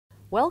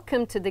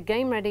Welcome to the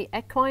Game Ready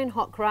Equine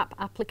Hock Wrap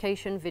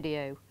application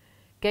video.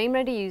 Game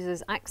Ready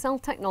uses Axle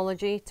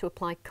technology to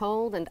apply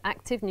cold and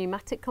active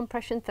pneumatic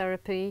compression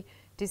therapy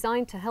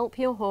designed to help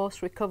your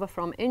horse recover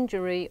from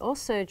injury or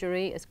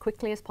surgery as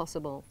quickly as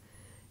possible.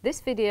 This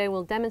video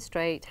will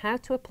demonstrate how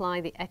to apply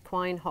the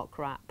Equine Hock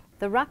Wrap.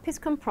 The wrap is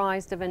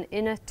comprised of an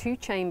inner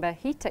two-chamber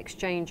heat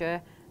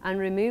exchanger and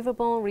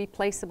removable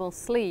replaceable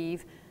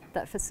sleeve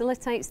that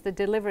facilitates the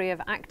delivery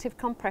of active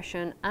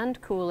compression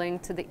and cooling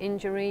to the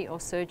injury or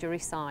surgery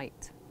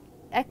site.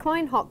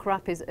 Equine Hock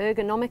Wrap is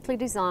ergonomically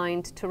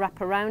designed to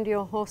wrap around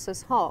your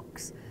horse's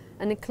hocks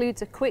and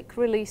includes a quick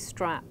release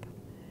strap.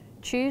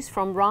 Choose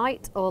from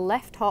right or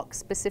left hock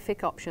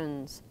specific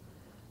options.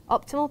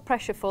 Optimal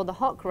pressure for the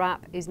hock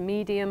wrap is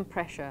medium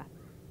pressure.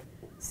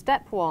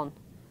 Step 1.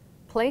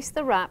 Place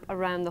the wrap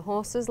around the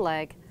horse's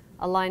leg,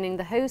 aligning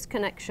the hose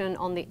connection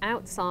on the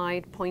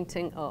outside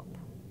pointing up.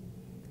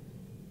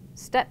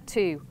 Step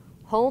 2.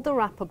 Hold the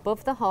wrap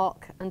above the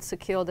hock and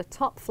secure the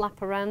top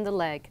flap around the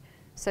leg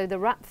so the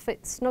wrap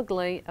fits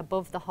snugly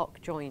above the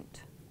hock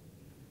joint.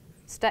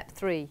 Step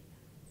 3.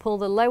 Pull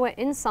the lower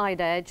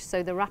inside edge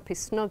so the wrap is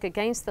snug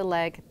against the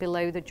leg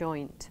below the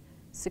joint.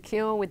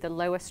 Secure with the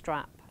lower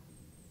strap.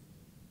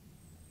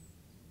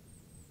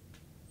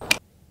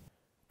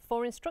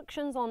 For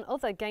instructions on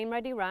other Game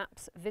Ready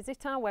wraps,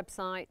 visit our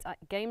website at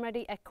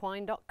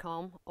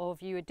gamereadyequine.com or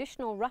view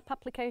additional wrap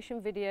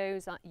application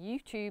videos at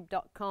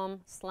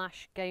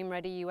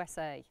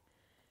youtube.com/GameReadyUSA.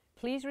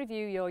 Please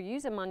review your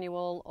user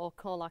manual or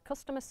call our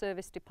customer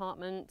service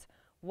department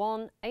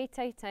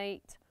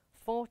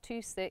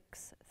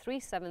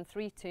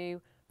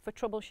 1-888-426-3732 for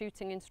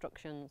troubleshooting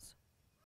instructions.